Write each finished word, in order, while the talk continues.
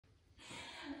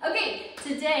Okay,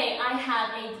 today I have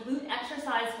a glute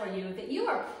exercise for you that you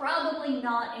are probably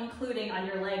not including on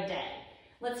your leg day.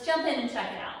 Let's jump in and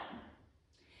check it out.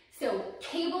 So,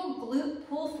 cable glute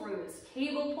pull throughs,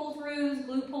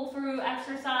 glute pull through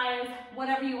exercise,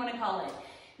 whatever you want to call it.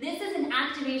 This is an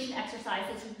activation exercise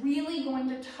that's really going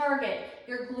to target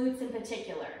your glutes in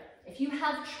particular. If you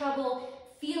have trouble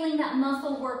feeling that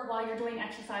muscle work while you're doing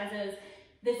exercises,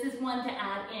 this is one to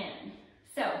add in.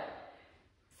 So,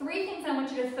 3 things I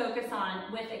want you to focus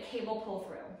on with a cable pull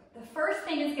through. The first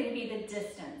thing is going to be the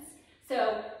distance.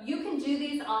 So you can do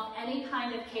these off any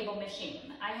kind of cable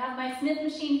machine. I have my Smith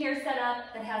machine here set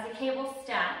up that has a cable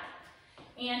stack,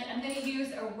 and I'm going to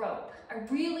use a rope. I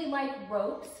really like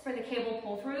ropes for the cable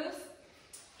pull throughs,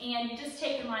 and you just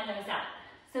take and line those out.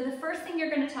 So the first thing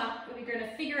you're going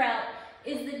to figure out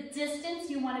is the distance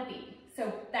you want to be.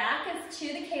 So back is to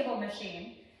the cable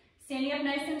machine, standing up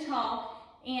nice and tall.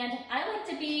 And I like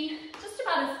to be just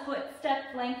about a footstep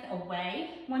length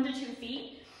away, 1 to 2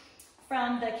 feet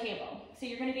from the cable. So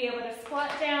you're going to be able to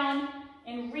squat down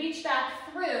and reach back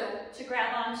through to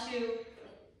grab onto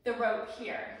the rope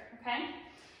here, okay?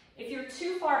 If you're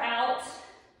too far out,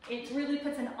 it really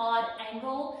puts an odd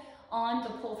angle on the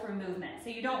pull-through movement.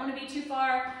 So you don't want to be too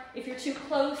far. If you're too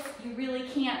close, you really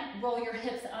can't roll your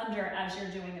hips under as you're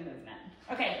doing the movement.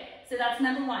 Okay, so that's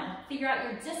number 1. Figure out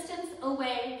your distance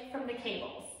away from the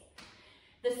cables.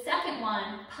 The second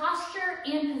one, posture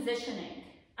and positioning.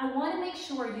 I want to make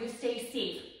sure you stay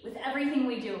safe with everything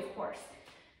we do, of course.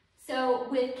 So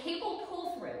with cable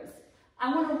pull-throughs,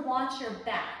 I want to watch your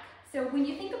back. So when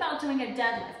you think about doing a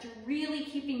deadlift, you're really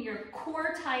keeping your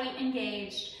core tight,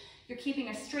 engaged. You're keeping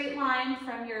a straight line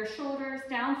from your shoulders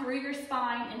down through your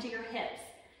spine into your hips.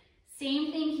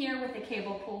 Same thing here with the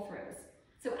cable pull-throughs.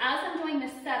 So as I'm doing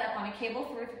this setup on a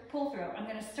cable pull-through, I'm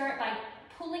going to start by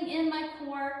pulling in my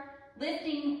core,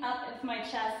 lifting up into my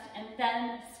chest, and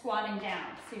then squatting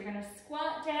down. So you're going to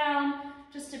squat down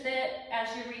just a bit as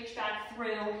you reach back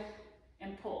through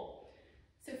and pull.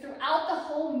 So throughout the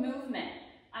whole movement,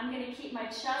 I'm going to keep my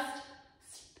chest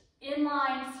in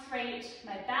line straight,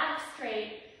 my back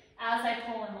straight as I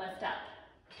pull and lift up.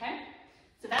 Okay?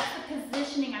 So that's the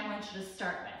positioning I want you to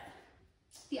start with.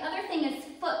 The other thing is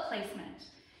foot placement.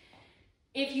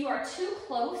 If you are too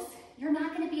close, you're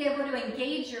not going to be able to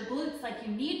engage your glutes like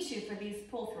you need to for these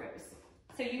pull-throughs.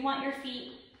 So you want your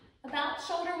feet about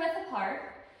shoulder width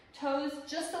apart, toes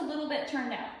just a little bit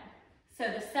turned out.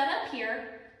 So the setup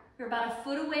here, you're about a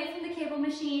foot away from the cable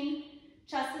machine,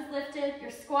 chest is lifted,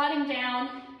 you're squatting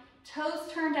down, toes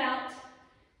turned out,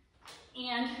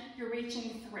 and you're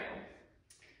reaching through.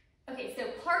 Okay, so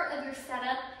part of your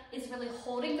setup is really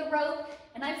holding the rope,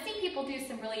 and I've seen people do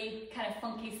some really kind of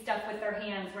funky stuff with their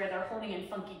hands where they're holding in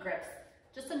funky grips.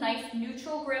 Just a nice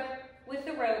neutral grip with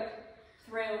the rope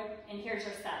through, and here's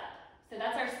your setup. So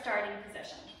that's our starting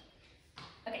position.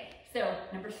 Okay, so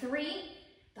number 3,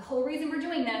 the whole reason we're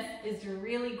doing this is to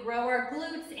really grow our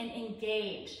glutes and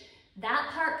engage. That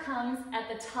part comes at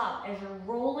the top as you're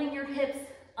rolling your hips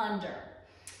under.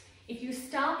 If you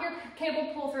stop your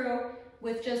cable pull through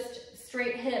with just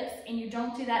straight hips and you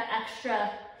don't do that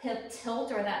extra hip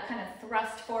tilt or that kind of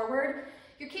thrust forward,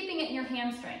 you're keeping it in your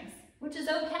hamstrings, which is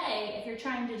okay if you're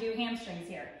trying to do hamstrings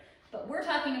here. But we're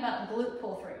talking about glute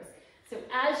pull throughs. So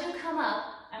as you come up,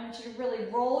 I want you to really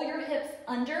roll your hips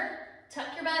under, tuck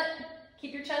your butt,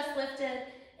 keep your chest lifted,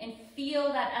 and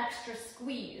feel that extra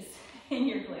squeeze in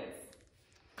your glutes.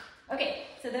 Okay,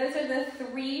 so those are the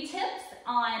 3 tips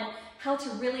on how to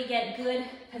really get good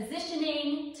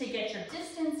positioning, to get your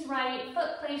distance right,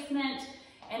 foot placement,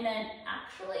 and then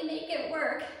actually make it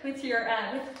work with your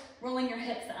with rolling your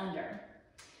hips under.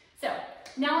 So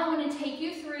now I want to take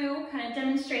you through, kind of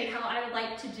demonstrate how I would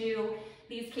like to do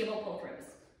these cable pull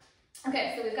throughs.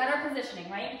 Okay, so we've got our positioning,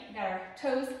 right? We've got our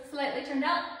toes slightly turned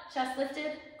out, chest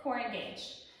lifted, core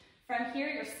engaged. From here,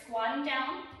 you're squatting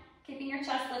down, keeping your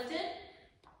chest lifted,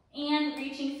 and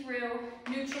reaching through,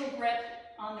 neutral grip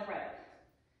on the rope.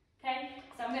 Okay,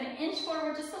 so I'm going to inch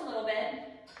forward just a little bit,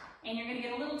 and you're going to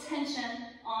get a little tension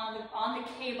on the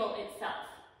cable itself.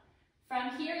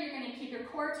 From here, you're going to keep your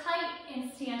core tight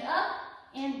and stand up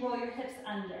and roll your hips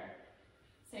under.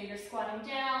 So you're squatting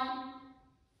down,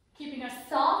 keeping a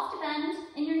soft bend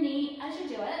in your knee as you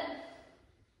do it,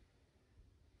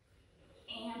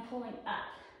 and pulling up.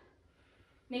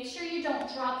 Make sure you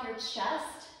don't drop your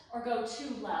chest or go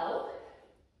too low.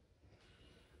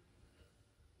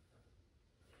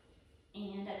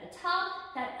 And at the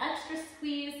top, that extra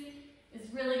squeeze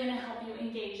is really going to help you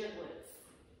engage your glutes.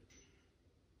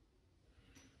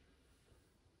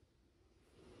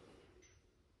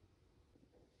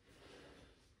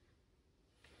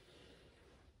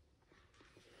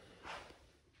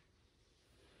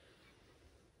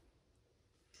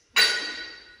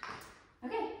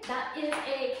 that is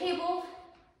a cable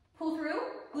pull through,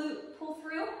 glute pull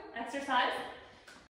through exercise.